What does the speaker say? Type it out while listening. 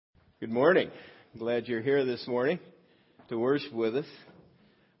Good morning. Glad you're here this morning to worship with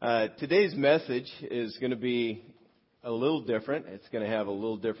us. Today's message is going to be a little different. It's going to have a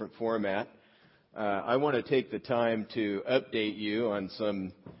little different format. I want to take the time to update you on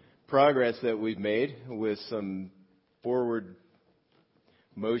some progress that we've made with some forward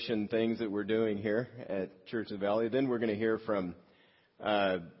motion things that we're doing here at Church of the Valley. Then we're going to hear from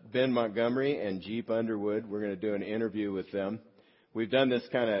Ben Montgomery and Jeep Underwood. We're going to do an interview with them. We've done this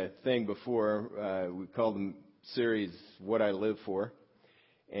kind of thing before. We call them series What I Live For.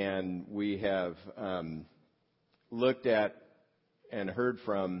 And we have looked at and heard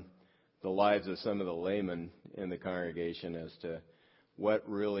from the lives of some of the laymen in the congregation as to what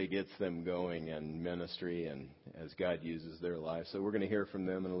really gets them going in ministry and as God uses their lives. So we're going to hear from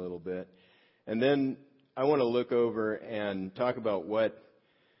them in a little bit. And then I want to look over and talk about what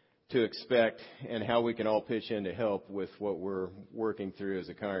to expect and how we can all pitch in to help with what we're working through as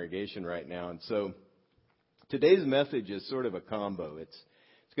a congregation right now. And so today's message is sort of a combo. It's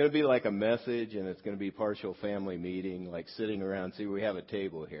going to be like a message, and it's going to be partial family meeting, like sitting around. See, we have a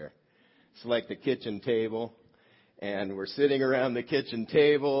table here. It's like the kitchen table, and we're sitting around the kitchen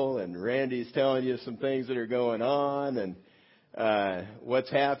table, and Randy's telling you some things that are going on and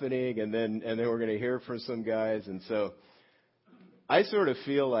what's happening, and then we're going to hear from some guys. And so I sort of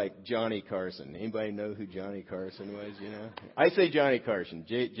feel like Johnny Carson. Anybody know who Johnny Carson was, you know? I say Johnny Carson.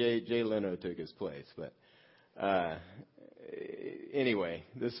 Jay Leno took his place. But anyway,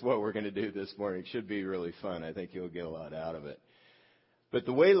 this is what we're going to do this morning. It should be really fun. I think you'll get a lot out of it. But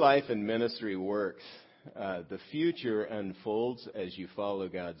the way life and ministry works, the future unfolds as you follow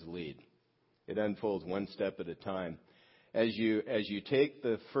God's lead. It unfolds one step at a time. As you take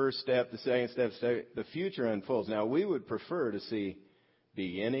the first step, the second step, the future unfolds. Now, we would prefer to see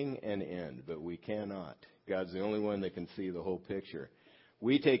beginning and end, but we cannot. God's the only one that can see the whole picture.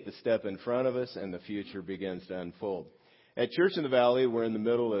 We take the step in front of us, and the future begins to unfold. At Church in the Valley, we're in the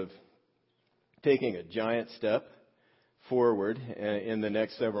middle of taking a giant step forward in the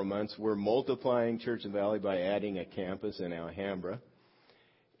next several months. We're multiplying Church in the Valley by adding a campus in Alhambra.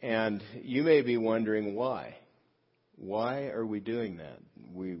 And you may be wondering why. Why are we doing that?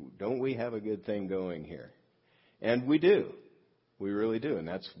 Don't we have a good thing going here? And we do. We really do. And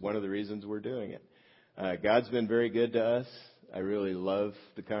that's one of the reasons we're doing it. God's been very good to us. I really love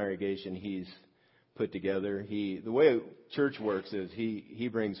the congregation He's put together. The way church works is He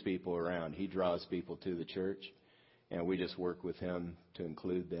brings people around. He draws people to the church. And we just work with Him to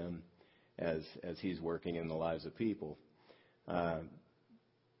include them as He's working in the lives of people.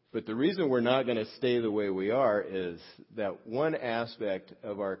 But the reason we're not going to stay the way we are is that one aspect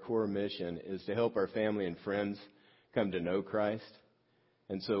of our core mission is to help our family and friends come to know Christ.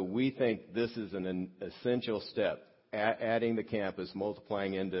 And so we think this is an essential step. Adding the campus,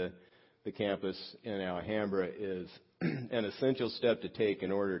 multiplying into the campus in Alhambra is an essential step to take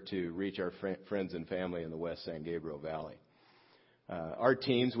in order to reach our friends and family in the West San Gabriel Valley.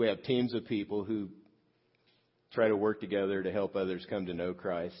 We have teams of people who try to work together to help others come to know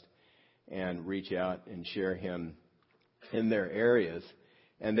Christ and reach out and share Him in their areas.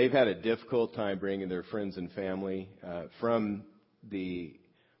 And they've had a difficult time bringing their friends and family from the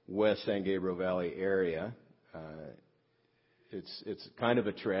West San Gabriel Valley area. It's kind of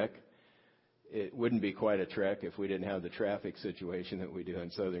a trek. It wouldn't be quite a trek if we didn't have the traffic situation that we do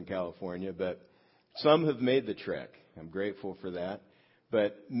in Southern California, but some have made the trek. I'm grateful for that.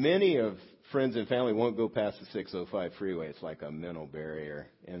 But many of friends and family won't go past the 605 freeway. It's like a mental barrier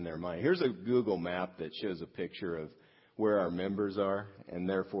in their mind. Here's a Google map that shows a picture of where our members are and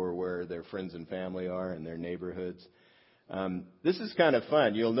therefore where their friends and family are in their neighborhoods. This is kind of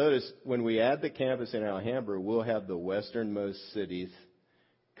fun. You'll notice when we add the campus in Alhambra, we'll have the westernmost cities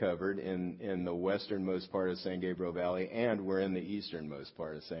covered in the westernmost part of San Gabriel Valley, and we're in the easternmost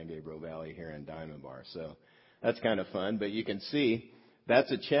part of San Gabriel Valley here in Diamond Bar. So that's kind of fun. But you can see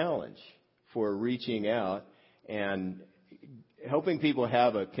that's a challenge for reaching out and helping people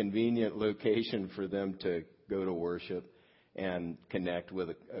have a convenient location for them to go to worship and connect with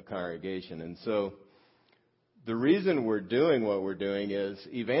a congregation. And so the reason we're doing what we're doing is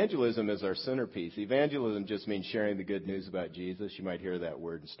evangelism is our centerpiece. Evangelism just means sharing the good news about Jesus. You might hear that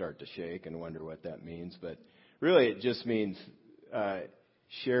word and start to shake and wonder what that means. But really it just means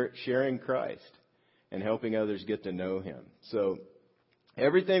sharing Christ and helping others get to know Him. So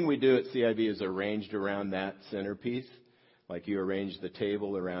everything we do at CIV is arranged around that centerpiece. Like you arrange the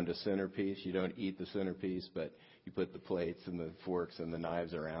table around a centerpiece. You don't eat the centerpiece, but you put the plates and the forks and the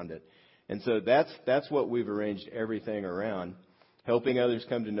knives around it. And so that's what we've arranged everything around. Helping others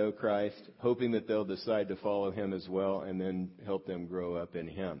come to know Christ, hoping that they'll decide to follow Him as well, and then help them grow up in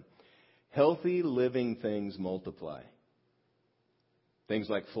Him. Healthy living things multiply. Things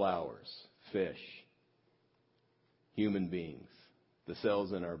like flowers, fish, human beings, the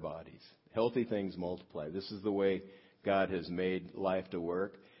cells in our bodies. Healthy things multiply. This is the way God has made life to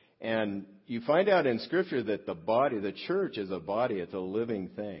work. And you find out in Scripture that the body, the church is a body, it's a living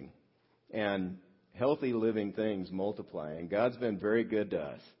thing. And healthy living things multiply. And God's been very good to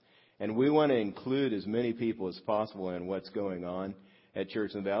us. And we want to include as many people as possible in what's going on at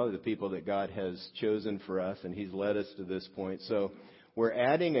Church in the Valley, the people that God has chosen for us, and He's led us to this point. So we're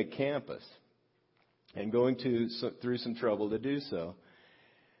adding a campus and going through some trouble to do so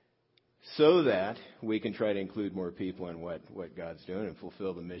that we can try to include more people in what God's doing and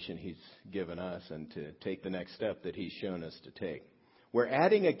fulfill the mission He's given us and to take the next step that He's shown us to take. We're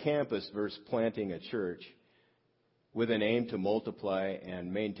adding a campus versus planting a church with an aim to multiply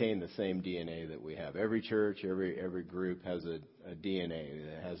and maintain the same DNA that we have. Every church, every group has a DNA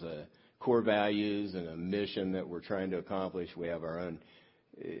that has a core values and a mission that we're trying to accomplish. We have our own,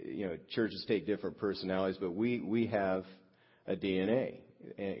 churches take different personalities, but we have a DNA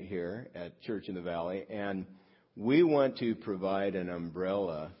here at Church in the Valley, and we want to provide an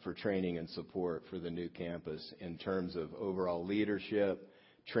umbrella for training and support for the new campus in terms of overall leadership,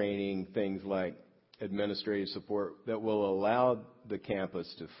 training, things like administrative support that will allow the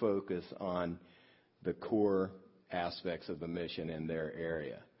campus to focus on the core aspects of the mission in their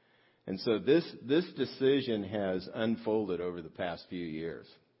area. And so this decision has unfolded over the past few years.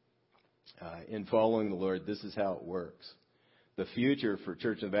 In following the Lord, this is how it works. The future for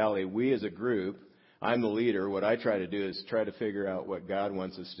Church in the Valley, we as a group, I'm the leader. What I try to do is try to figure out what God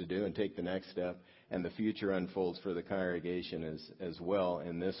wants us to do and take the next step. And the future unfolds for the congregation as well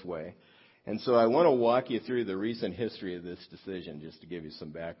in this way. And so I want to walk you through the recent history of this decision, just to give you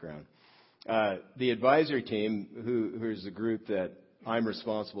some background. The advisory team, who's a group that I'm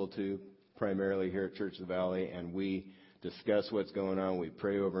responsible to primarily here at Church of the Valley, and we discuss what's going on. We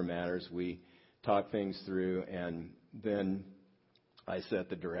pray over matters. We talk things through, and then I set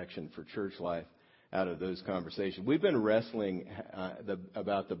the direction for church life out of those conversations. We've been wrestling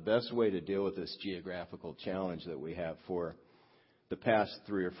about the best way to deal with this geographical challenge that we have for the past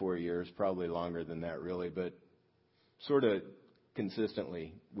 3 or 4 years, probably longer than that really, but sort of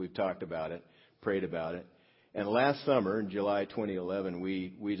consistently we've talked about it, prayed about it. And last summer, in July 2011,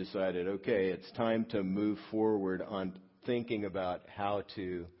 we decided, okay, it's time to move forward on thinking about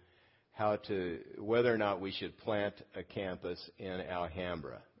whether or not we should plant a campus in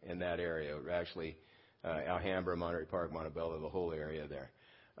Alhambra, in that area. Actually, Alhambra, Monterey Park, Montebello, the whole area there.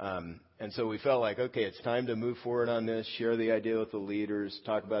 And so we felt like, okay, it's time to move forward on this, share the idea with the leaders,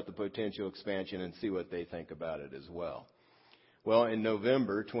 talk about the potential expansion, and see what they think about it as well. Well, in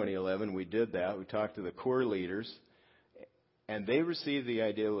November 2011, we did that. We talked to the core leaders, and they received the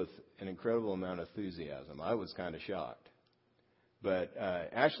idea with an incredible amount of enthusiasm. I was kind of shocked. But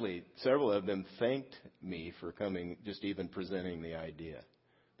actually, several of them thanked me for coming, just even presenting the idea.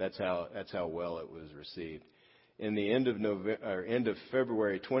 That's how well it was received. In the end of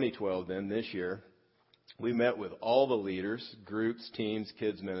February 2012, then this year, we met with all the leaders, groups, teams,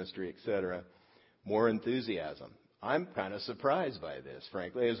 kids ministry, etc. More enthusiasm. I'm kind of surprised by this,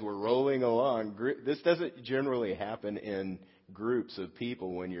 frankly, as we're rolling along. This doesn't generally happen in groups of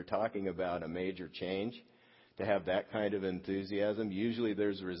people when you're talking about a major change. To have that kind of enthusiasm, usually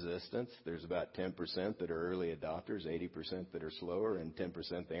there's resistance. There's about 10% that are early adopters, 80% that are slower, and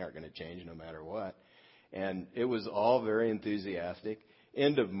 10% they aren't going to change no matter what. And it was all very enthusiastic.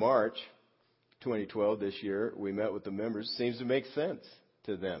 End of March 2012, this year, we met with the members. Seems to make sense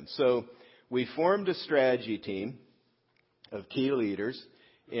to them. So we formed a strategy team of key leaders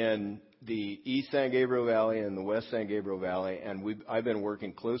in the East San Gabriel Valley and the West San Gabriel Valley. And I've been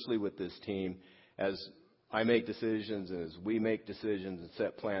working closely with this team as I make decisions, as we make decisions and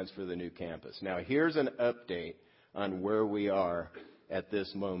set plans for the new campus. Now, here's an update on where we are at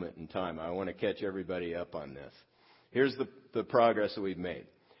this moment in time. I want to catch everybody up on this. Here's the progress that we've made.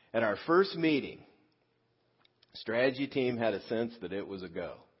 At our first meeting, strategy team had a sense that it was a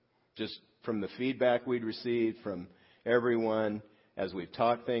go. Just from the feedback we'd received from everyone, as we've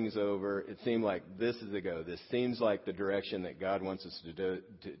talked things over, it seemed like this is a go. This seems like the direction that God wants us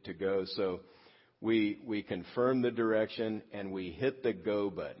to go. So we confirmed the direction and we hit the go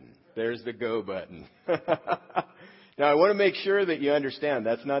button. There's the go button. Now, I want to make sure that you understand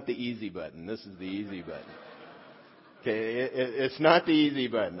that's not the easy button. This is the easy button. Okay, it's not the easy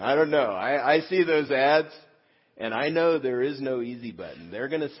button. I don't know. I see those ads, and I know there is no easy button. They're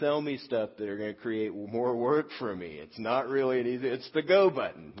going to sell me stuff that are going to create more work for me. It's not really an easy. It's the go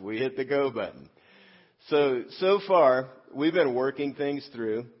button. We hit the go button. So far, we've been working things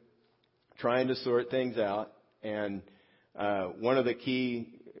through. trying to sort things out. And one of the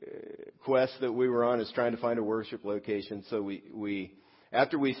key quests that we were on is trying to find a worship location. So we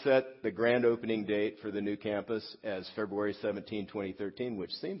after we set the grand opening date for the new campus as February 17, 2013,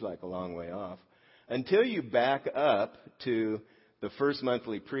 which seems like a long way off, until you back up to the first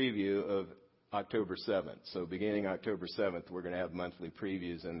monthly preview of October 7th. So beginning October 7th, we're going to have monthly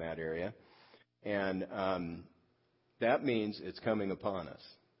previews in that area. And that means it's coming upon us,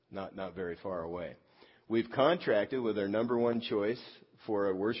 not very far away. We've contracted with our number one choice for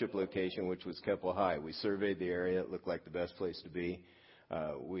a worship location, which was Keppel High. We surveyed the area. It looked like the best place to be.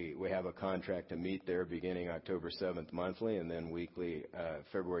 We have a contract to meet there beginning October 7th monthly and then weekly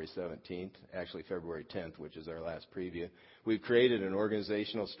February 17th, actually February 10th, which is our last preview. We've created an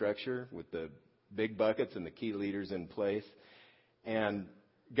organizational structure with the big buckets and the key leaders in place. And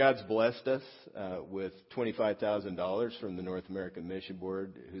God's blessed us with $25,000 from the North American Mission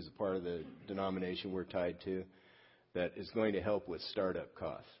Board, who's a part of the denomination we're tied to, that is going to help with startup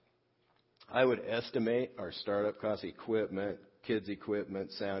costs. I would estimate our startup costs, equipment, kids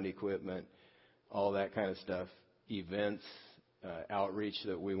equipment, sound equipment, all that kind of stuff, events, outreach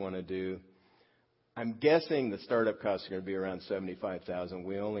that we want to do. I'm guessing the startup costs are going to be around $75,000.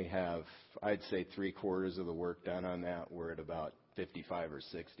 We only have, I'd say, 3/4 of the work done on that. We're at about 55 or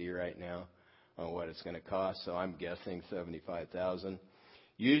 60 right now on what it's going to cost. So I'm guessing $75,000.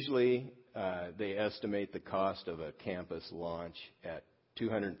 Usually, they estimate the cost of a campus launch at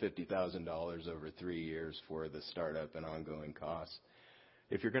 $250,000 over 3 years for the startup and ongoing costs.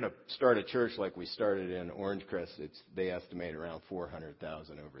 If you're going to start a church like we started in Orange Crest, they estimate around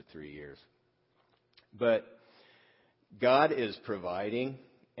 $400,000 over 3 years. But God is providing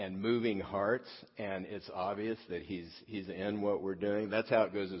and moving hearts, and it's obvious that He's in what we're doing. That's how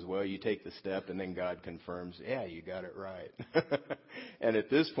it goes as well. You take the step, and then God confirms, yeah, you got it right. And at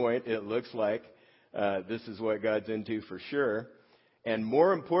this point, it looks like this is what God's into for sure. And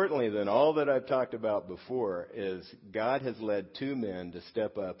more importantly than all that I've talked about before is God has led 2 men to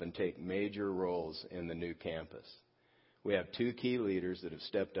step up and take major roles in the new campus. We have 2 key leaders that have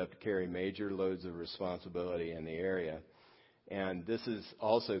stepped up to carry major loads of responsibility in the area. And this is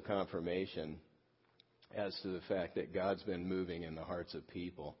also confirmation as to the fact that God's been moving in the hearts of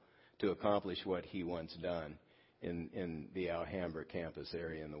people to accomplish what He wants done in the Alhambra campus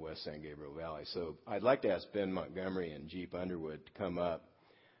area in the West San Gabriel Valley. So I'd like to ask Ben Montgomery and Jeep Underwood to come up.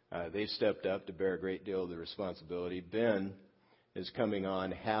 They've stepped up to bear a great deal of the responsibility. Ben is coming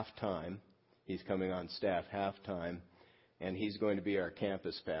on half-time. He's coming on staff half-time, and he's going to be our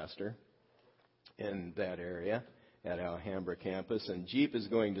campus pastor in that area at Alhambra campus. And Jeep is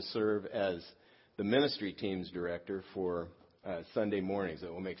going to serve as the ministry team's director for Sunday mornings.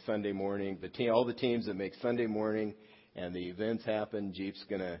 That will make Sunday morning, all the teams that make Sunday morning and the events happen, Jeep's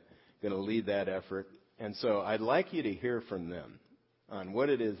going to lead that effort. And so I'd like you to hear from them on what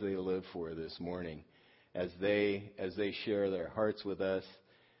it is they live for this morning as they share their hearts with us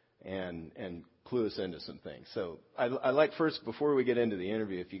and clue us into some things. So I'd like first, before we get into the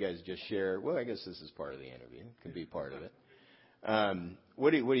interview, if you guys just share, well, I guess this is part of the interview. It can be part of it. What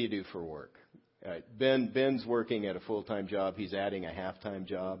do you do for work? Ben's working at a full-time job. He's adding a half-time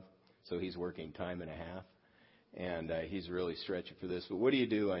job, so he's working time and a half. And he's really stretching for this. But what do you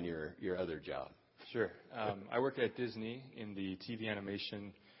do on your other job? Sure. I work at Disney in the TV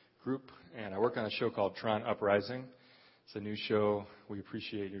animation group, and I work on a show called Tron Uprising. It's a new show. We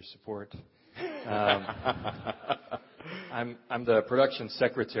appreciate your support. I'm the production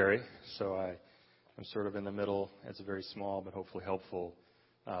secretary, so I'm sort of in the middle. It's a very small but hopefully helpful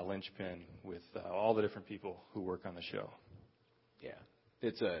linchpin with all the different people who work on the show. Yeah,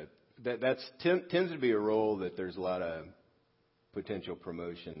 that's tends to be a role that there's a lot of potential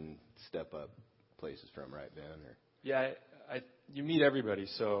promotion, step up places from, right, Ben? Or? Yeah, you meet everybody,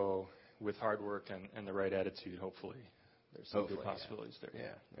 so with hard work and the right attitude, hopefully there's some good possibilities there.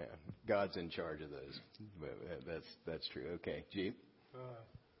 Yeah. God's in charge of those. But that's true. Okay, Jeep.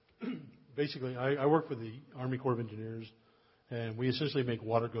 Basically, I work for the Army Corps of Engineers, and we essentially make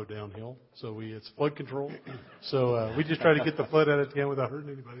water go downhill. So it's flood control. So we just try to get the flood out of town without hurting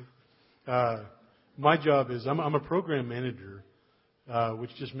anybody. My job is I'm a program manager,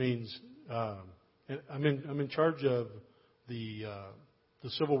 which just means I'm in charge of the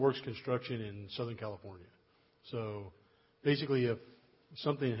civil works construction in Southern California. So basically, if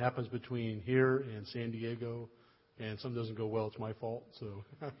something happens between here and San Diego and something doesn't go well, it's my fault. So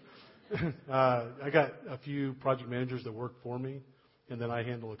I got a few project managers that work for me, and then I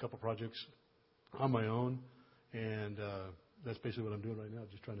handle a couple projects on my own. And that's basically what I'm doing right now,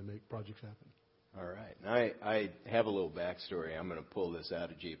 just trying to make projects happen. All right. Now, I have a little backstory. I'm going to pull this out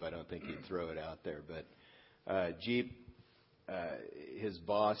of Jeep. I don't think he'd throw it out there. But Jeep, his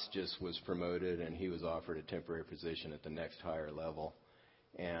boss just was promoted, and he was offered a temporary position at the next higher level,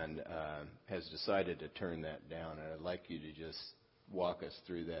 and has decided to turn that down. And I'd like you to just walk us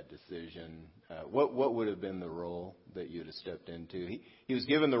through that decision. What would have been the role that you'd have stepped into? He was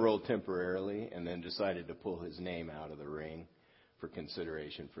given the role temporarily and then decided to pull his name out of the ring for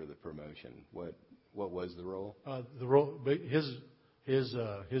consideration for the promotion. What was the role? The role,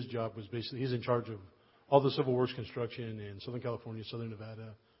 his job was basically, he's in charge of all the civil works construction in Southern California, Southern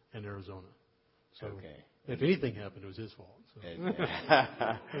Nevada, and Arizona. So okay. If anything happened, it was his fault. So. And,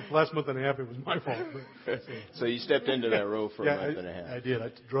 The last month and a half, it was my fault. But, so you stepped into that role for a month and a half. I did.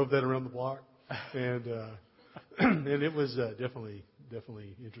 I drove that around the block, and and it was definitely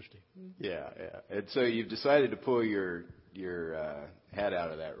interesting. Yeah. And so you've decided to pull your hat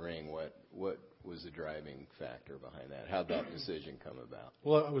out of that ring. What was the driving factor behind that? How'd that decision come about?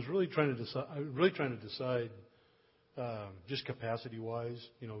 Well, I was really trying to decide, just capacity-wise.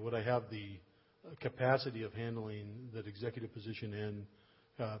 Would I have the capacity of handling that executive position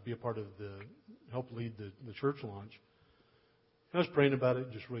and be a part of help lead the church launch? And I was praying about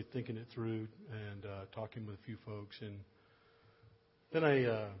it, just really thinking it through, and talking with a few folks. And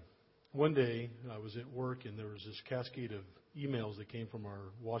then one day I was at work, and there was this cascade of emails that came from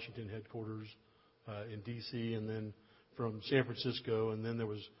our Washington headquarters in D.C. and then from San Francisco, and then there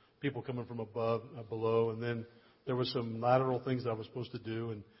was people coming from below, and then there was some lateral things that I was supposed to do,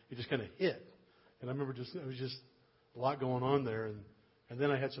 and it just kind of hit. And I remember it was just a lot going on there, and then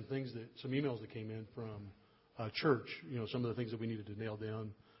I had some emails that came in from church, some of the things that we needed to nail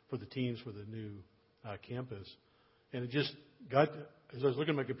down for the teams for the new campus, and it just got. As I was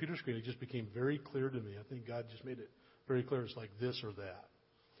looking at my computer screen, it just became very clear to me. I think God just made it very clear. It's like this or that.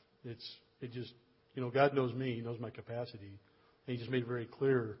 It just, God knows me. He knows my capacity. And He just made it very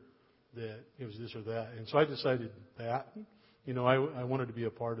clear that it was this or that. And so I decided that, I wanted to be a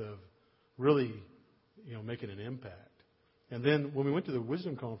part of really, making an impact. And then when we went to the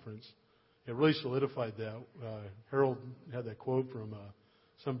Wisdom Conference, it really solidified that. Harold had that quote from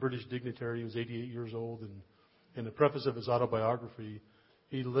some British dignitary. He was 88 years old, and in the preface of his autobiography,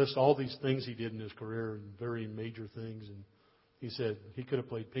 he lists all these things he did in his career, and very major things. And he said he could have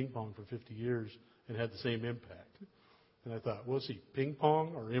played ping pong for 50 years and had the same impact. And I thought, well, is he ping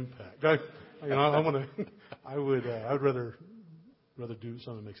pong or impact? I would rather do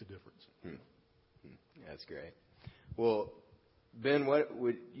something that makes a difference. That's great. Well, Ben, what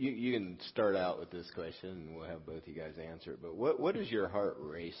would you can start out with this question, and we'll have both you guys answer it. But what does your heart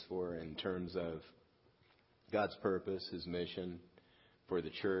race for in terms of God's purpose, His mission for the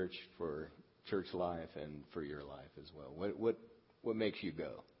church, for church life, and for your life as well? What makes you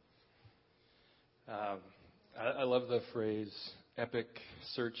go? I love the phrase epic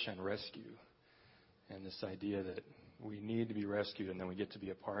search and rescue, and this idea that we need to be rescued and then we get to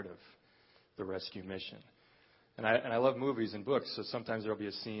be a part of the rescue mission. And I love movies and books, so sometimes there'll be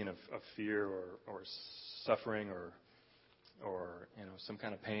a scene of fear or suffering or some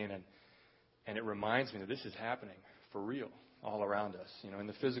kind of pain, and it reminds me that this is happening for real all around us. In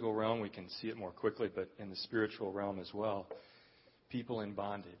the physical realm we can see it more quickly, but in the spiritual realm as well, people in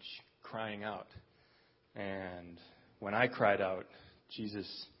bondage crying out. And when I cried out, Jesus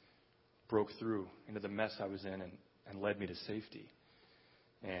broke through into the mess I was in and led me to safety.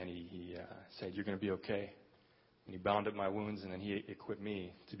 And he said, "You're going to be okay." And He bound up my wounds, and then He equipped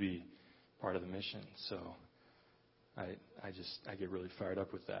me to be part of the mission. So I get really fired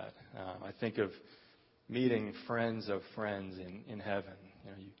up with that. I think of meeting friends of friends in heaven.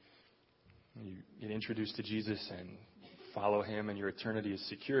 You get introduced to Jesus and follow Him, and your eternity is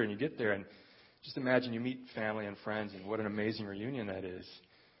secure. And you get there, and just imagine you meet family and friends, and what an amazing reunion that is.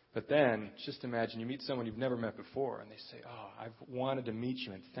 But then, just imagine you meet someone you've never met before, and they say, "Oh, I've wanted to meet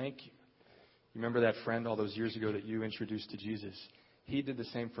you, and thank you. You remember that friend all those years ago that you introduced to Jesus? He did the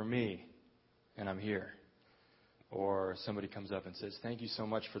same for me, and I'm here." Or somebody comes up and says, "Thank you so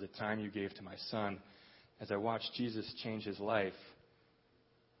much for the time you gave to my son. As I watched Jesus change his life,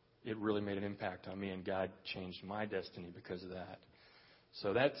 it really made an impact on me, and God changed my destiny because of that."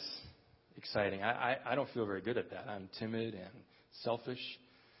 So that's exciting. I don't feel very good at that. I'm timid and selfish,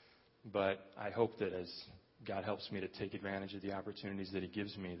 but I hope that as God helps me to take advantage of the opportunities that He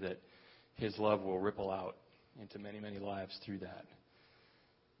gives me, that His love will ripple out into many, many lives through that.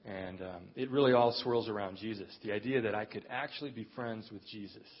 And it really all swirls around Jesus. The idea that I could actually be friends with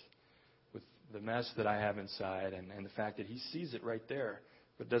Jesus, with the mess that I have inside, and the fact that He sees it right there,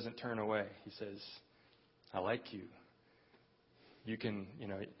 but doesn't turn away. He says, "I like you. you can,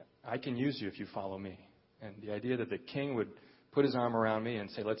 I can use you if you follow me. And the idea that the king would put his arm around me and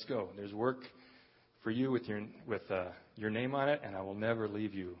say, let's go. There's work for you with your name on it, and I will never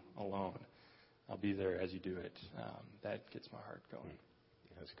leave you alone. I'll be there as you do it. That gets my heart going.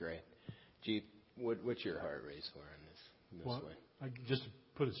 That's great. Gee, what's your heart race for in this way? Just to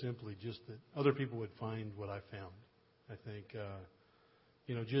put it simply, just that other people would find what I found. I think,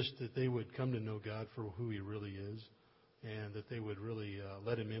 just that they would come to know God for who He really is, and that they would really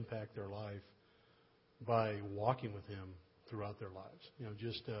let Him impact their life by walking with Him throughout their lives.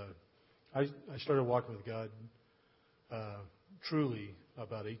 I started walking with God truly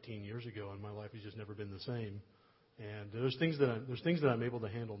about 18 years ago, and my life has just never been the same. And there's things that I'm able to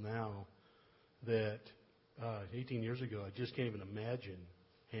handle now that 18 years ago I just can't even imagine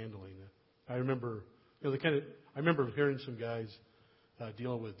handling it. I remember, I remember hearing some guys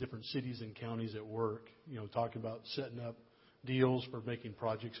dealing with different cities and counties at work, talking about setting up deals for making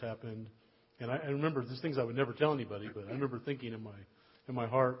projects happen. And I remember these things I would never tell anybody, but I remember thinking in my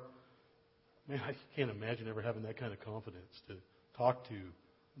heart, man, I can't imagine ever having that kind of confidence to talk to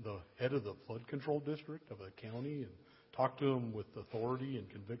the head of the flood control district of a county and talk to him with authority and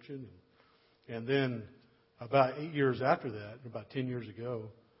conviction. And then about 8 years after that, about 10 years ago,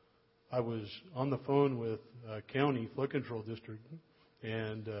 I was on the phone with a county flood control district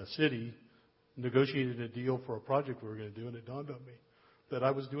and city, negotiated a deal for a project we were going to do, and it dawned on me that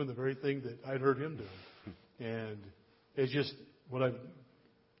I was doing the very thing that I'd heard him doing. And it's just what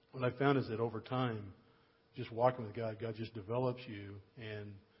I found is that over time, just walking with God just develops you,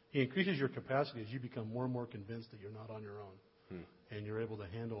 and He increases your capacity as you become more and more convinced that you're not on your own. And you're able to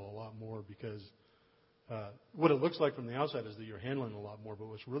handle a lot more, because what it looks like from the outside is that you're handling a lot more, but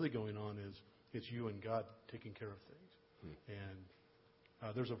what's really going on is it's you and God taking care of things.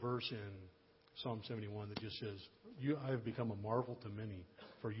 And there's a verse in Psalm 71 that just says, I have become a marvel to many,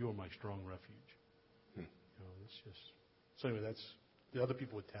 for you are my strong refuge. It's just, so anyway, the other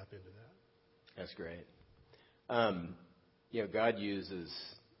people would tap into that. That's great. God uses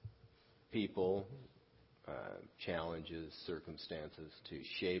people, challenges, circumstances to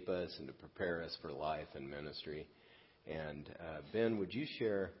shape us and to prepare us for life and ministry. And Ben, would you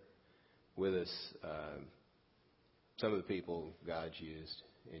share with us some of the people God's used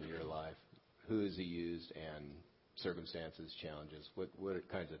in your life? Who has He used, and circumstances, challenges? What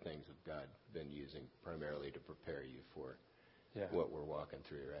kinds of things have God been using primarily to prepare you for what we're walking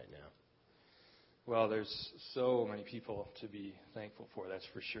through right now? Well, there's so many people to be thankful for, that's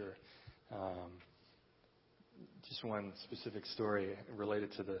for sure. Just one specific story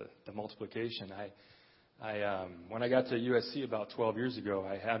related to the multiplication. I when I got to USC about 12 years ago,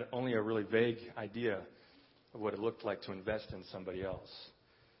 I had only a really vague idea of what it looked like to invest in somebody else.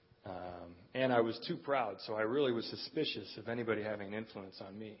 And I was too proud, so I really was suspicious of anybody having an influence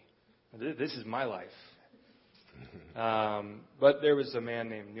on me. This is my life. But there was a man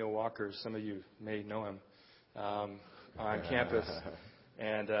named Neil Walker. Some of you may know him on campus.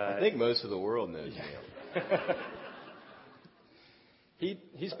 And I think most of the world knows Neil.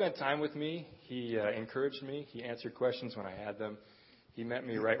 He spent time with me. He encouraged me. He answered questions when I had them. He met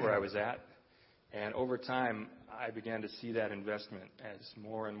me right where I was at. And over time, I began to see that investment as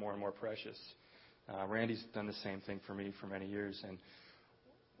more and more and more precious. Randy's done the same thing for me for many years. And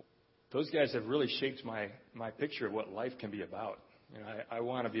those guys have really shaped my picture of what life can be about. I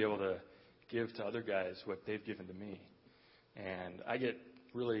want to be able to give to other guys what they've given to me. And I get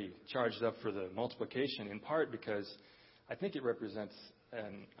really charged up for the multiplication, in part because I think it represents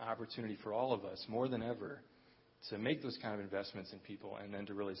an opportunity for all of us more than ever to make those kind of investments in people, and then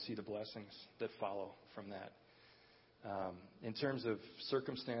to really see the blessings that follow from that. In terms of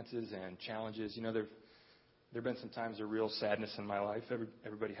circumstances and challenges, there have been some times of real sadness in my life.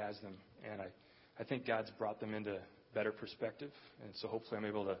 Everybody has them. And I think God's brought them into better perspective. And so hopefully I'm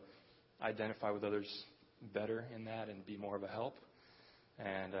able to identify with others better in that and be more of a help.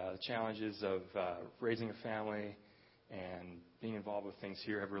 And the challenges of raising a family and being involved with things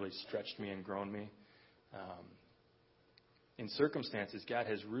here have really stretched me and grown me. In circumstances, God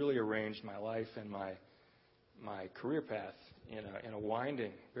has really arranged my life and my career path in a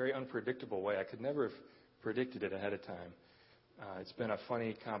winding, very unpredictable way. I could never have predicted it ahead of time. It's been a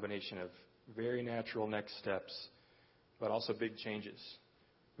funny combination of very natural next steps, but also big changes,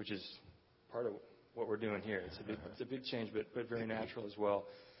 which is part of what we're doing here. It's a big change, but very natural as well.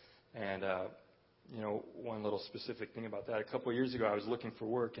 And one little specific thing about that: a couple of years ago, I was looking for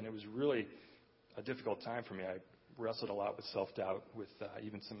work, and it was really a difficult time for me. I wrestled a lot with self-doubt, with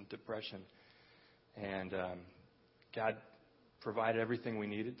even some depression, and God provided everything we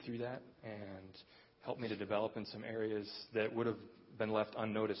needed through that. And helped me to develop in some areas that would have been left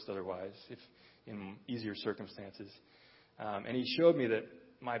unnoticed otherwise, if in easier circumstances. And he showed me that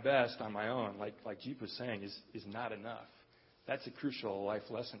my best on my own, like Jeep was saying, is not enough. That's a crucial life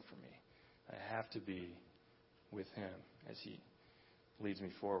lesson for me. I have to be with him as he leads me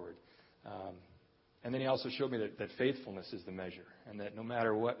forward. And then he also showed me that faithfulness is the measure, and that no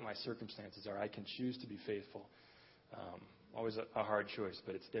matter what my circumstances are, I can choose to be faithful. Always a hard choice,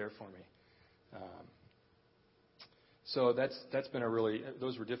 but it's there for me. So that's been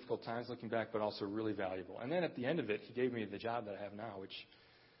those were difficult times looking back, but also really valuable. And then at the end of it, he gave me the job that I have now, which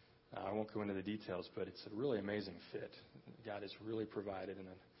I won't go into the details, but it's a really amazing fit. God has really provided in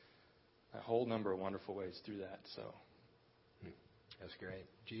a whole number of wonderful ways through that. So That's great.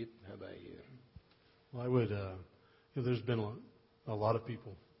 Jeep, how about you? Well, I would, there's been a lot of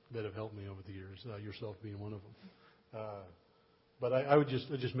people that have helped me over the years, yourself being one of them. But I would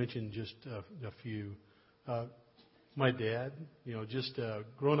just mention just a few. My dad, just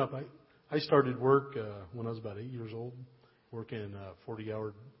growing up, I started work when I was about 8 years old, working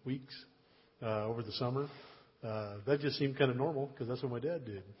 40-hour weeks over the summer. That just seemed kind of normal because that's what my dad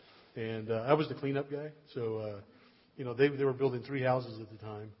did. And I was the cleanup guy. So, they were building 3 houses at the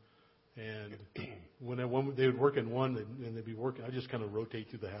time. And when they would work in one and they'd be working, I just kind of rotate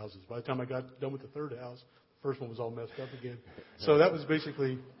through the houses. By the time I got done with the third house, the first one was all messed up again. So that was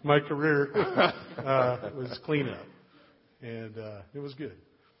basically my career, was cleanup. And it was good.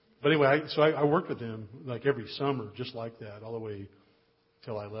 But anyway, I worked with him like every summer, just like that, all the way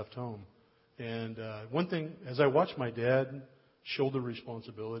till I left home. And one thing, as I watched my dad shoulder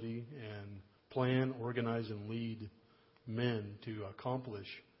responsibility and plan, organize, and lead men to accomplish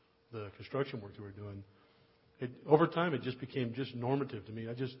the construction work that we're doing, over time it just became just normative to me.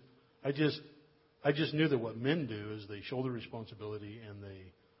 I just knew that what men do is they shoulder responsibility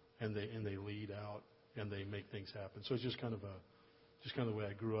and they lead out and they make things happen. So it's just kind of the way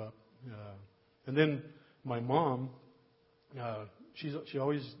I grew up. And then my mom, she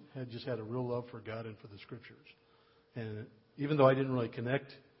always had a real love for God and for the Scriptures. And even though I didn't really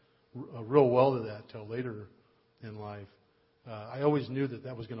connect real well to that till later in life, I always knew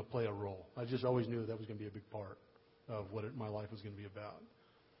that was going to play a role. I just always knew that was going to be a big part of what my life was going to be about.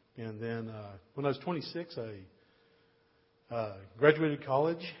 And then when I was 26, I graduated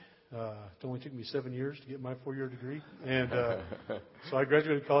college. It only took me 7 years to get my 4-year degree. And so I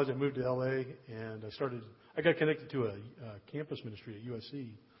graduated college. I moved to L.A. and I got connected to a campus ministry at USC.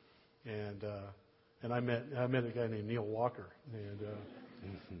 And I met a guy named Neil Walker.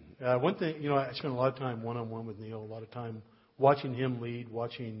 And one thing, I spent a lot of time one-on-one with Neil, a lot of time watching him lead,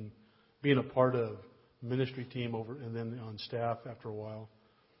 being a part of ministry team and then on staff after a while.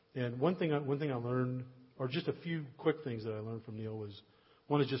 And one thing I learned, or just a few quick things that I learned from Neil was,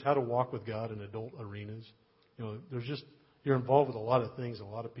 one is just how to walk with God in adult arenas. You're involved with a lot of things, a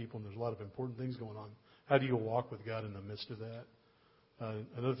lot of people, and there's a lot of important things going on. How do you walk with God in the midst of that?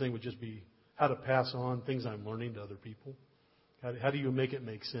 Another thing would just be how to pass on things I'm learning to other people. How do you make it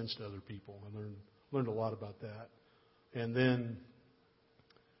make sense to other people? I learned a lot about that. And then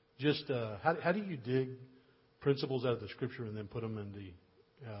just how do you dig principles out of the Scripture and then put them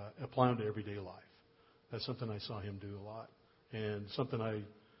apply them to everyday life? That's something I saw him do a lot, and something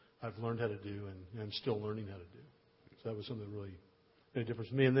I've learned how to do and I'm still learning how to do. So that was something that really made a difference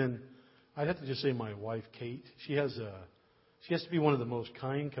to me. And then I'd have to just say my wife, Kate, she has to be one of the most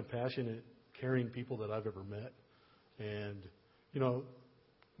kind, compassionate, caring people that I've ever met. And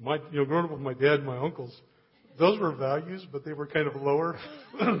growing up with my dad and my uncles, those were values, but they were kind of lower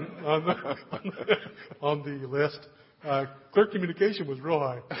on the list. Clear communication was real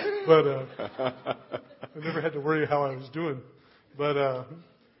high, but I never had to worry how I was doing. But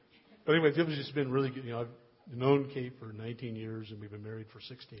anyway, it was just been really good. I've known Kate for 19 years, and we've been married for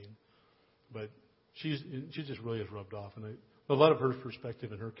 16. But she just really has rubbed off, and a lot of her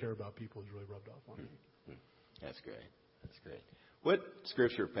perspective and her care about people has really rubbed off on me. That's great. What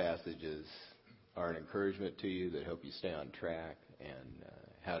Scripture passages are an encouragement to you that help you stay on track, and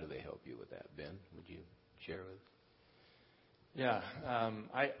how do they help you with that? Ben, would you share with us? Yeah,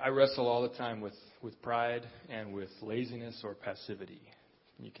 I wrestle all the time with pride and with laziness or passivity.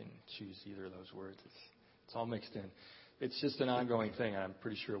 You can choose either of those words. It's all mixed in. It's just an ongoing thing, and I'm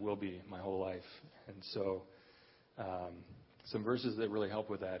pretty sure it will be my whole life. And so some verses that really help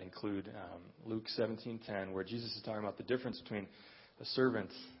with that include Luke 17:10, where Jesus is talking about the difference between a servant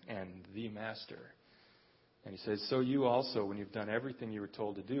and the master. And he says, so you also, when you've done everything you were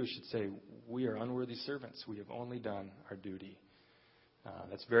told to do, should say, we are unworthy servants. We have only done our duty.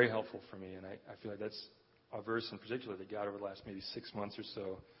 That's very helpful for me, and I feel like that's a verse in particular that God over the last maybe 6 months or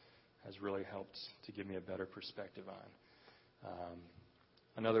so has really helped to give me a better perspective on.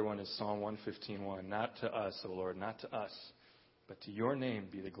 Another one is Psalm 115:1. Not to us, O Lord, not to us, but to your name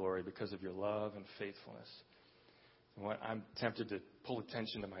be the glory because of your love and faithfulness. And I'm tempted to pull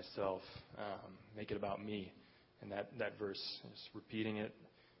attention to myself, make it about me. And that verse, just repeating it,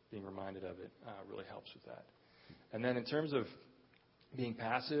 being reminded of it, really helps with that. And then in terms of being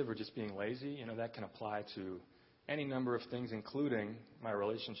passive or just being lazy, that can apply to any number of things, including my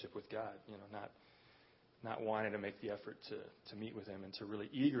relationship with God. Not wanting to make the effort to meet with Him and to really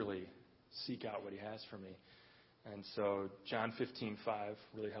eagerly seek out what He has for me. And so John 15:5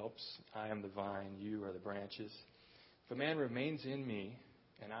 really helps. I am the vine, you are the branches. If a man remains in me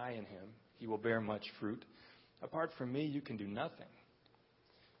and I in him, he will bear much fruit. Apart from me, you can do nothing.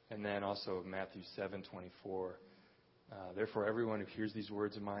 And then also Matthew 7:24. Therefore, everyone who hears these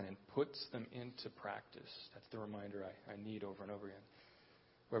words of mine and puts them into practice, that's the reminder I need over and over again.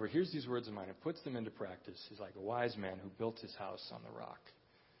 Whoever hears these words of mine and puts them into practice is like a wise man who built his house on the rock.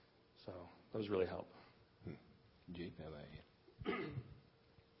 So those really help. Jake, how about you?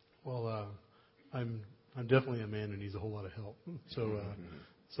 Well, I'm definitely a man who needs a whole lot of help. So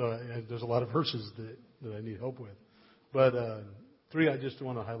there's a lot of verses that I need help with. But three I just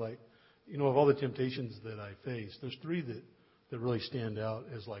want to highlight. Of all the temptations that I face, there's three that really stand out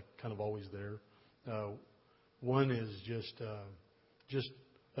as like kind of always there. One is just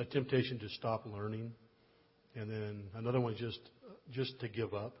a temptation to stop learning, and then another one is just to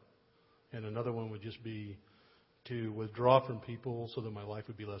give up, and another one would just be to withdraw from people so that my life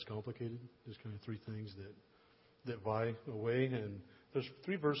would be less complicated. There's kind of three things that vie away, and there's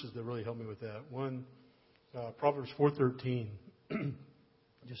three verses that really help me with that. One, Proverbs 4:13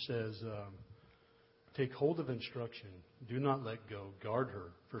 just says, take hold of instruction, do not let go, guard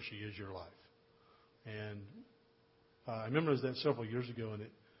her, for she is your life. And I remember that several years ago, and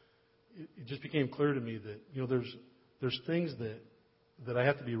it just became clear to me that there's things that I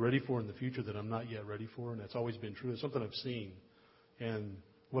have to be ready for in the future that I'm not yet ready for, and that's always been true. It's something I've seen. And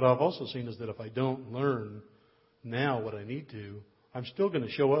what I've also seen is that if I don't learn now what I need to, I'm still going to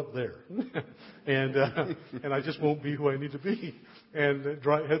show up there. and I just won't be who I need to be. And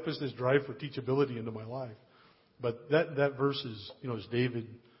help us this drive for teachability into my life. But that verse is David,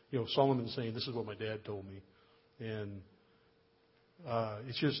 Solomon saying, this is what my dad told me. And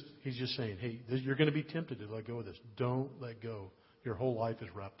he's just saying, hey, you're going to be tempted to let go of this. Don't let go. Your whole life is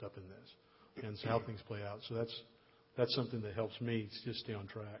wrapped up in this. And so how things play out. So that's something that helps me to just stay on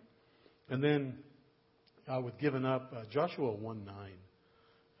track. And then with giving up, Joshua 1:9.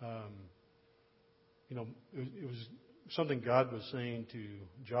 It was something God was saying to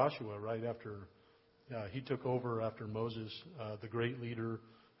Joshua right after he took over after Moses, the great leader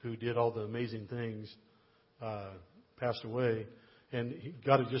who did all the amazing things, passed away. And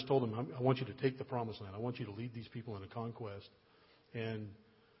God had just told him, I want you to take the promised land. I want you to lead these people in a conquest. And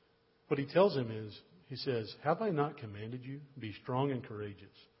what he tells him is, he says, have I not commanded you? Be strong and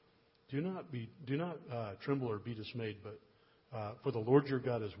courageous. Do not tremble or be dismayed, but for the Lord your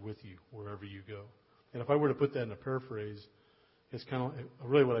God is with you wherever you go. And if I were to put that in a paraphrase, it's kind of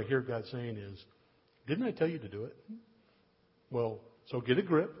really what I hear God saying is, didn't I tell you to do it? Well, so get a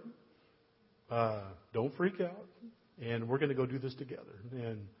grip. Don't freak out. And we're going to go do this together.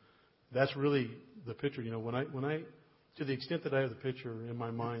 And that's really the picture. When I, to the extent that I have the picture in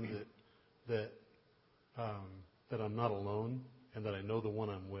my mind that I'm not alone and that I know the one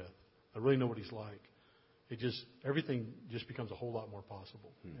I'm with. I really know what he's like. Everything just becomes a whole lot more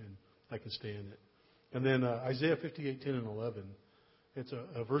possible, and I can stay in it. And then Isaiah 58:10 and 11. It's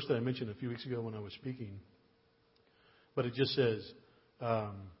a verse that I mentioned a few weeks ago when I was speaking. But it just says,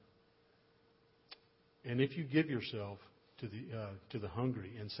 and if you give yourself to the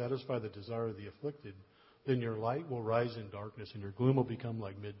hungry and satisfy the desire of the afflicted, then your light will rise in darkness and your gloom will become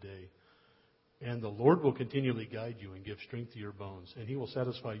like midday. And the Lord will continually guide you and give strength to your bones. And He will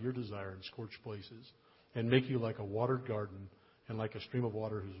satisfy your desire in scorched places and make you like a watered garden and like a stream of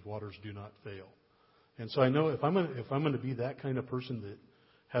water whose waters do not fail. And so I know if I'm going to be that kind of person that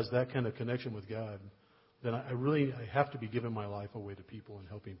has that kind of connection with God, then I have to be giving my life away to people and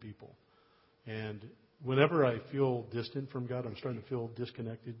helping people. And whenever I feel distant from God, I'm starting to feel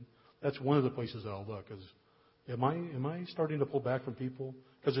disconnected. That's one of the places that I'll look. Is am I starting to pull back from people?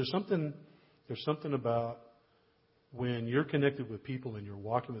 Because there's something about when you're connected with people and you're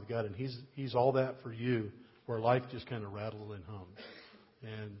walking with God and He's all that for you, where life just kind of rattles and hums.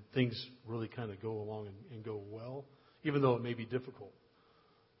 And things really kind of go along and go well, even though it may be difficult.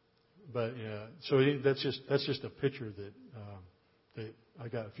 But so that's just a picture that I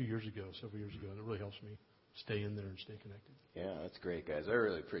got several years ago, and it really helps me. stay in there and stay connected. Yeah, that's great, guys. I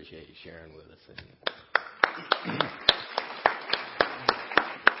really appreciate you sharing with us.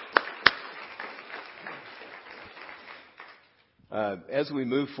 As we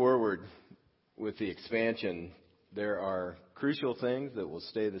move forward with the expansion, there are crucial things that will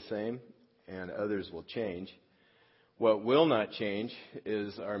stay the same and others will change. What will not change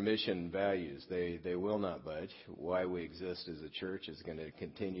is our mission values. They will not budge. Why we exist as a church is going to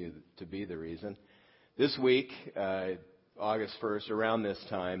continue to be the reason. This week, August 1st, around this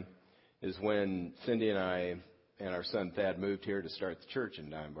time, is when Cindy and I and our son Thad moved here to start the church in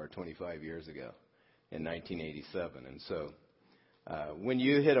Dunbar 25 years ago in 1987. And so when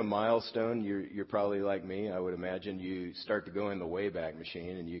you hit a milestone, you're probably like me. I would imagine you start to go in the Wayback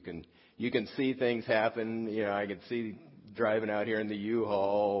Machine, and you can see things happen. You know, I can see driving out here in the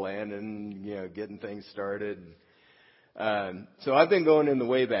U-Haul, landing, getting things started. So I've been going in the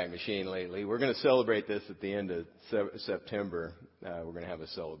Wayback Machine lately. We're going to celebrate this at the end of September. We're going to have a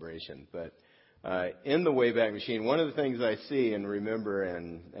celebration. But in the Wayback Machine, one of the things I see and remember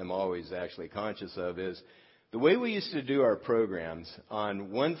and am always actually conscious of is the way we used to do our programs.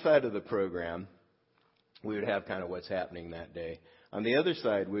 On one side of the program, we would have kind of what's happening that day. On the other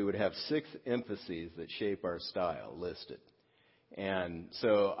side, we would have 6 emphases that shape our style listed. And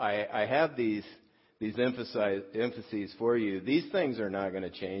so I have these emphases for you. These things are not going to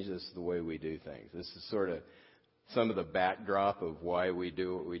change. This is the way we do things. This is sort of some of the backdrop of why we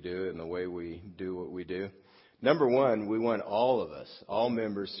do what we do and the way we do what we do. Number one, we want all of us, all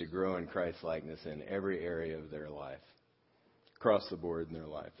members, to grow in Christ-likeness in every area of their life, across the board in their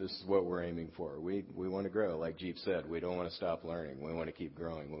life. This is what we're aiming for. We want to grow. Like Jeep said, we don't want to stop learning. We want to keep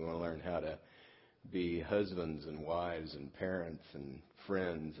growing. We want to learn how to be husbands and wives and parents and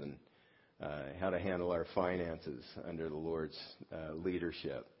friends and how to handle our finances under the Lord's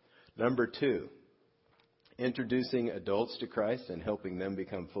leadership. Number 2, introducing adults to Christ and helping them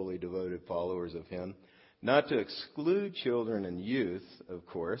become fully devoted followers of Him. Not to exclude children and youth, of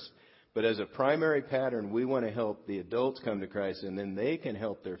course, but as a primary pattern, we want to help the adults come to Christ, and then they can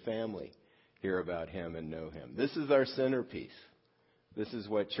help their family hear about Him and know Him. This is our centerpiece. This is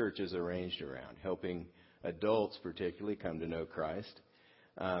what church is arranged around, helping adults particularly come to know Christ.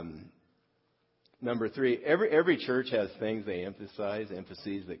 Number 3, every church has things they emphasize,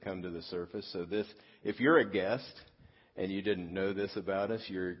 emphases that come to the surface. So this, if you're a guest and you didn't know this about us,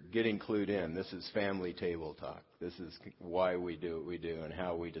 you're getting clued in. This is family table talk. This is why we do what we do and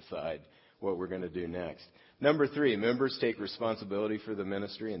how we decide what we're going to do next. Number 3, members take responsibility for the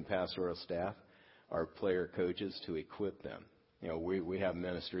ministry and pastoral staff, our player coaches, to equip them. We have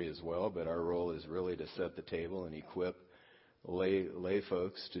ministry as well, but our role is really to set the table and equip lay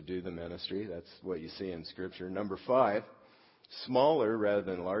folks to do the ministry. That's what you see in Scripture. Number 5, smaller rather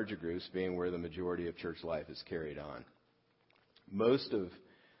than larger groups being where the majority of church life is carried on. Most of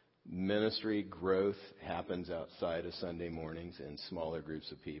ministry growth happens outside of Sunday mornings in smaller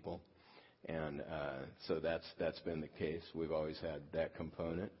groups of people. And so that's been the case. We've always had that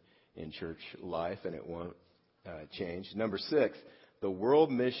component in church life, and it won't change. Number 6, the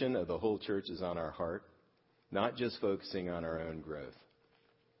world mission of the whole church is on our heart, not just focusing on our own growth.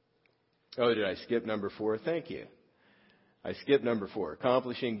 Oh, did I skip number 4? Thank you. I skipped number 4,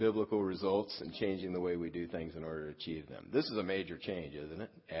 accomplishing biblical results and changing the way we do things in order to achieve them. This is a major change, isn't it?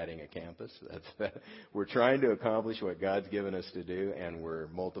 Adding a campus. We're trying to accomplish what God's given us to do, and we're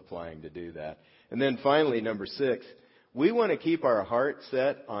multiplying to do that. And then finally, number 6, we want to keep our heart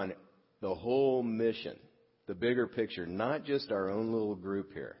set on the whole mission, the bigger picture, not just our own little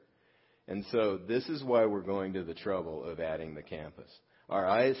group here. And so this is why we're going to the trouble of adding the campus. Our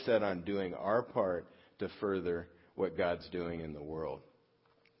eyes set on doing our part to further what God's doing in the world.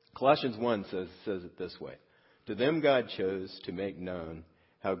 Colossians 1 says it this way. To them God chose to make known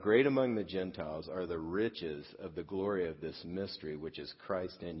how great among the Gentiles are the riches of the glory of this mystery, which is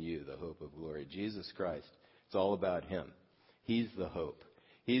Christ in you, the hope of glory. Jesus Christ. It's all about Him. He's the hope.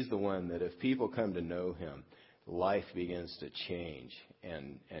 He's the one that if people come to know Him, life begins to change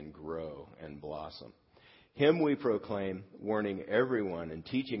and grow and blossom. Him we proclaim, warning everyone and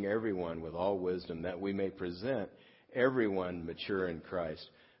teaching everyone with all wisdom, that we may present everyone mature in Christ.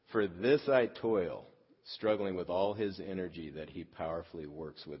 For this I toil, struggling with all His energy that He powerfully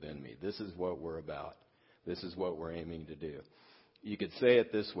works within me. This is what we're about. This is what we're aiming to do. You could say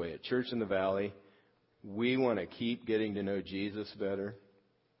it this way. At Church in the Valley, we want to keep getting to know Jesus better.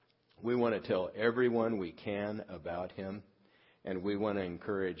 We want to tell everyone we can about Him. And we want to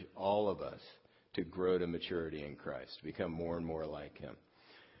encourage all of us to grow to maturity in Christ, become more and more like Him.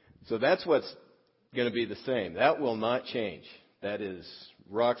 So that's what's going to be the same. That will not change. That is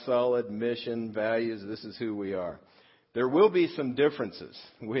rock solid mission, values. This is who we are. There will be some differences.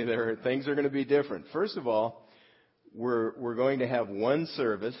 Things are going to be different. First of all, we're going to have one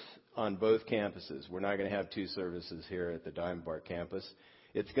service on both campuses. We're not going to have two services here at the Diamond Bar campus.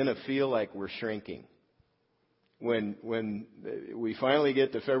 It's going to feel like we're shrinking. When we finally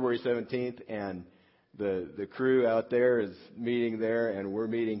get to February 17th and the crew out there is meeting there and we're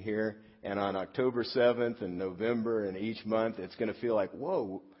meeting here, and on October 7th and November and each month, it's going to feel like,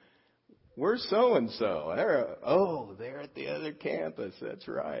 whoa, where's so-and-so? They're at the other campus. That's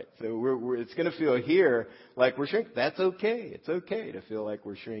right. So it's going to feel here like we're shrinking. That's okay. It's okay to feel like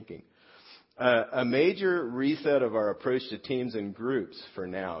we're shrinking. A major reset of our approach to teams and groups for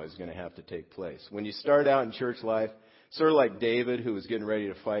now is going to have to take place. When you start out in church life, sort of like David, who was getting ready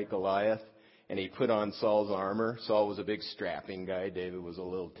to fight Goliath, and he put on Saul's armor. Saul was a big strapping guy. David was a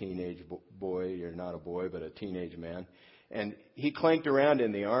little teenage boy, or not a boy, but a teenage man. And he clanked around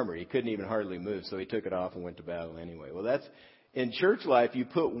in the armor. He couldn't even hardly move, so he took it off and went to battle anyway. Well, that's in church life, you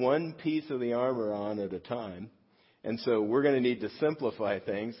put one piece of the armor on at a time. And so we're going to need to simplify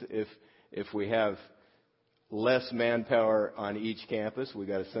things. If we have less manpower on each campus, we've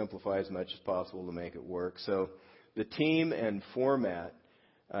got to simplify as much as possible to make it work. So the team and format,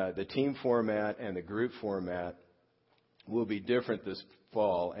 the team format and the group format will be different this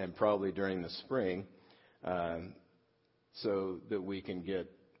fall and probably during the spring, so that we can get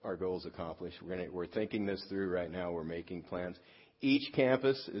our goals accomplished. We're thinking this through right now. We're making plans. Each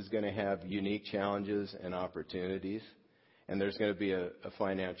campus is going to have unique challenges and opportunities, and there's going to be a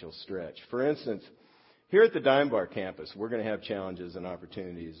financial stretch. For instance, here at the Diamond Bar campus, we're going to have challenges and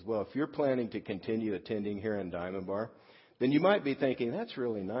opportunities as well. If you're planning to continue attending here in Diamond Bar, then you might be thinking, that's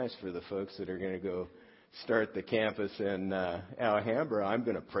really nice for the folks that are going to go start the campus in Alhambra. I'm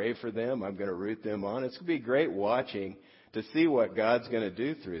going to pray for them. I'm going to root them on. It's going to be great watching to see what God's going to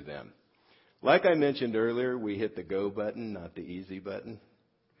do through them. Like I mentioned earlier, we hit the go button, not the easy button.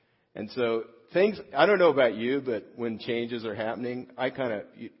 And so I don't know about you, but when changes are happening,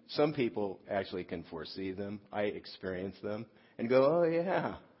 some people actually can foresee them. I experience them and go, oh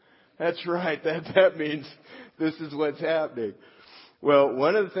yeah, that's right. That means this is what's happening. Well,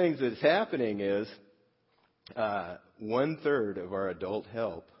 one of the things that's happening is 1/3 of our adult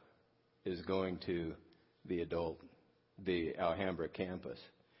help is going to the Alhambra campus.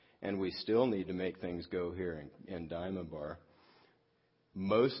 And we still need to make things go here in Diamond Bar.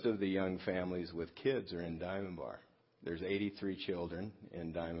 Most of the young families with kids are in Diamond Bar. There's 83 children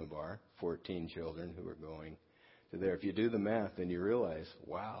in Diamond Bar, 14 children who are going to there. If you do the math, then you realize,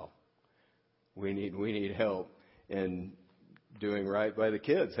 wow, we need help in doing right by the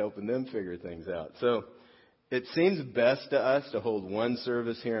kids, helping them figure things out. So it seems best to us to hold one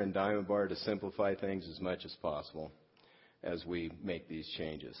service here in Diamond Bar to simplify things as much as possible as we make these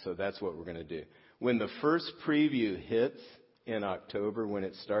changes. So that's what we're going to do. When the first preview hits in October, when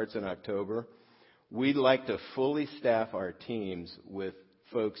it starts in October, we'd like to fully staff our teams with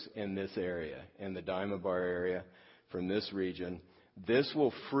folks in this area, in the Diamond Bar area, from this region. This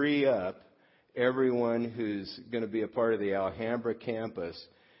will free up everyone who's going to be a part of the Alhambra campus.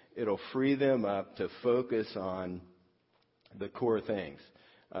 It'll free them up to focus on the core things.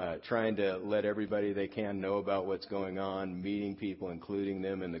 Trying to let everybody they can know about what's going on, meeting people, including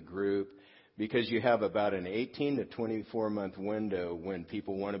them in the group, because you have about an 18 to 24-month window when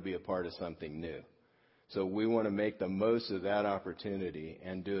people want to be a part of something new. So we want to make the most of that opportunity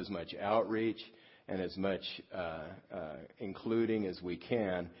and do as much outreach and as much including as we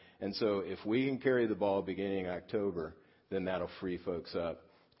can. And so if we can carry the ball beginning October, then that'll free folks up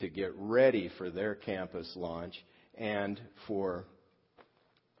to get ready for their campus launch and for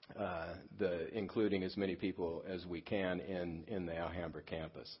including as many people as we can in the Alhambra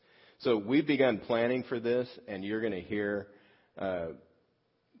campus. So we've begun planning for this, and you're going to hear,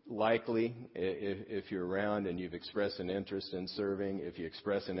 likely, if you're around and you've expressed an interest in serving, if you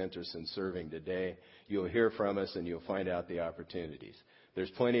express an interest in serving today, you'll hear from us and you'll find out the opportunities.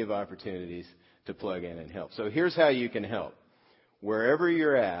 There's plenty of opportunities to plug in and help. So here's how you can help. Wherever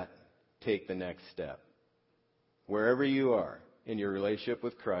you're at, take the next step. Wherever you are in your relationship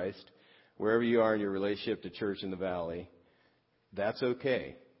with Christ, wherever you are in your relationship to Church in the Valley, that's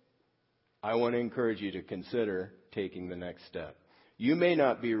okay. I want to encourage you to consider taking the next step. You may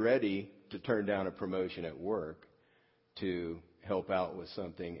not be ready to turn down a promotion at work to help out with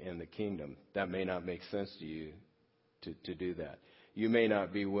something in the kingdom. That may not make sense to you to do that. You may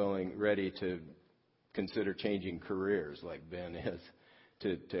not be ready to consider changing careers like Ben is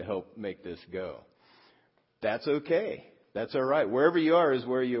to help make this go. That's okay. That's all right. Wherever you are is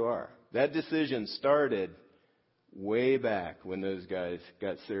where you are. That decision started way back when those guys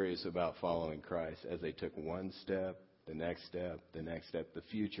got serious about following Christ. As they took one step, the next step, the next step, the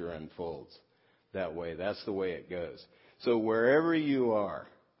future unfolds that way. That's the way it goes. So wherever you are,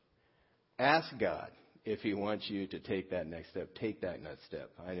 ask God if He wants you to take that next step. Take that next step.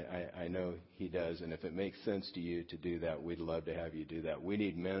 I know He does. And if it makes sense to you to do that, we'd love to have you do that. We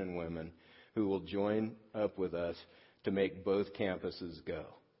need men and women who will join up with us to make both campuses go.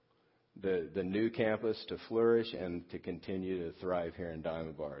 The new campus to flourish and to continue to thrive here in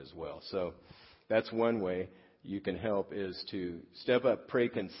Diamond Bar as well. So that's one way you can help, is to step up, pray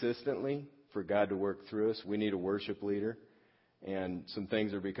consistently for God to work through us. We need a worship leader, and some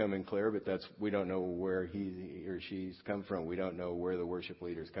things are becoming clear, but we don't know where he or she's come from. We don't know where the worship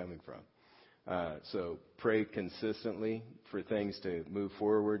leader is coming from. So pray consistently for things to move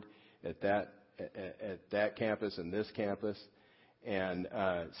forward at that campus and this campus. And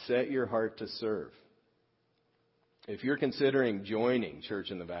set your heart to serve. If you're considering joining Church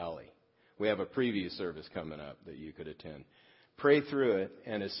in the Valley, we have a preview service coming up that you could attend. Pray through it,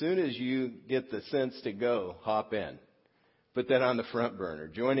 and as soon as you get the sense to go, hop in. Put that on the front burner.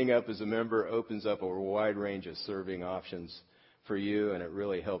 Joining up as a member opens up a wide range of serving options for you, and it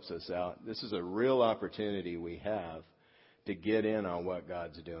really helps us out. This is a real opportunity we have to get in on what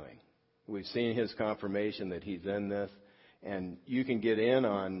God's doing. We've seen His confirmation that He's in this. And you can get in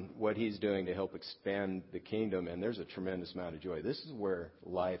on what He's doing to help expand the kingdom, and there's a tremendous amount of joy. This is where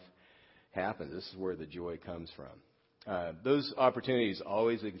life happens. This is where the joy comes from. Those opportunities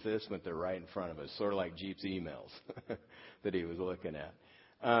always exist, but they're right in front of us, sort of like Jeep's emails that he was looking at.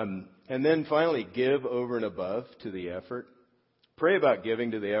 And then finally, give over and above to the effort. Pray about giving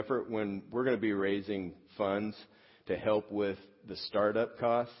to the effort when we're going to be raising funds to help with the startup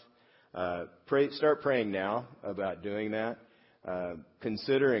costs. Start praying now about doing that.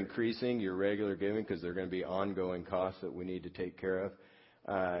 Consider increasing your regular giving, because there are going to be ongoing costs that we need to take care of.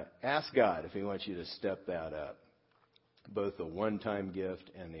 Ask God if He wants you to step that up, both the one-time gift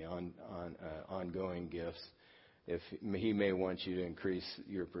and the ongoing gifts. If He may want you to increase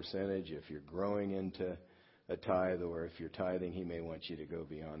your percentage, if you're growing into a tithe, or if you're tithing, He may want you to go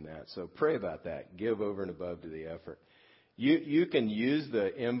beyond that. So pray about that. Give over and above to the effort. You can use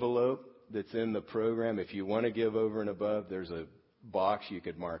the envelope that's in the program. If you want to give over and above, there's a box you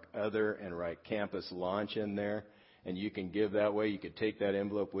could mark other and write campus launch in there, and you can give that way. You could take that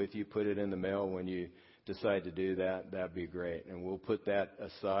envelope with you, put it in the mail when you decide to do that. That'd be great, and we'll put that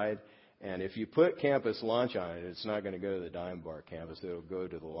aside. And if you put campus launch on it, it's not going to go to the Diamond Bar campus. It'll go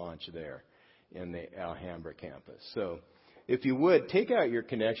to the launch there in the Alhambra campus. So if you would, take out your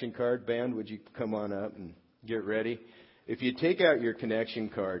connection card. Band, would you come on up and get ready? If you take out your connection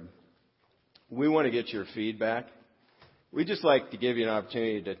card, we want to get your feedback. We'd just like to give you an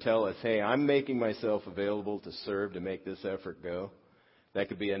opportunity to tell us, hey, I'm making myself available to serve, to make this effort go. That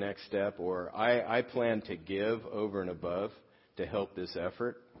could be a next step. Or I plan to give over and above to help this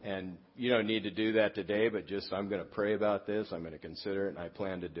effort. And you don't need to do that today, but just I'm going to pray about this. I'm going to consider it, and I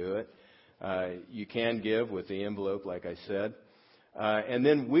plan to do it. You can give with the envelope, like I said. And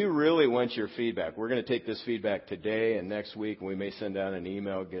then we really want your feedback. We're going to take this feedback today and next week, and we may send out an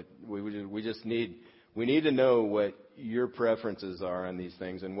email. We need to know what your preferences are on these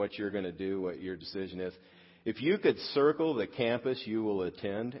things and what you're going to do, what your decision is. If you could circle the campus you will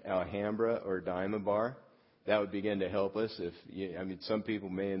attend, Alhambra or Diamond Bar, that would begin to help us. Some people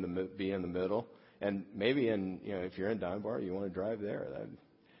may be in the middle, and maybe if you're in Diamond Bar, you want to drive there.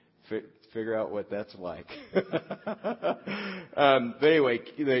 Figure out what that's like. But anyway,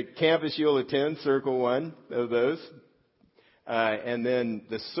 the campus you'll attend, circle one of those. And then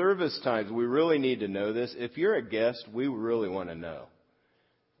the service times, we really need to know this. If you're a guest, we really want to know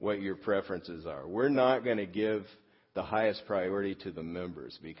what your preferences are. We're not going to give the highest priority to the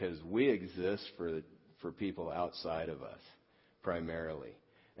members, because we exist for people outside of us primarily.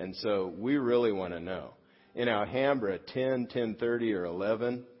 And so we really want to know. In Alhambra, 10, 10:30, or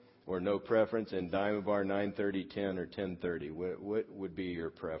 11, or no preference. In Diamond Bar, 9:30, 10, or 10:30. What would be your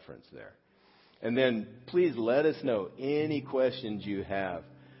preference there? And then please let us know any questions you have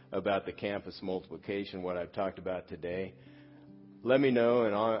about the campus multiplication, what I've talked about today. Let me know,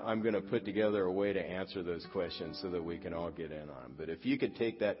 and I'm going to put together a way to answer those questions so that we can all get in on them. But if you could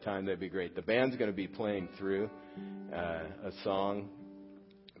take that time, that'd be great. The band's going to be playing through a song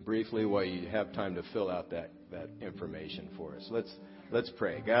briefly while you have time to fill out that information for us. Let's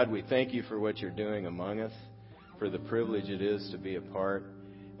pray. God, we thank you for what you're doing among us, for the privilege it is to be a part.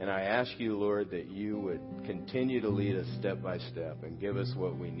 And I ask you, Lord, that you would continue to lead us step by step and give us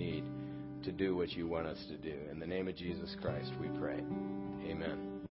what we need to do what you want us to do. In the name of Jesus Christ, we pray. Amen.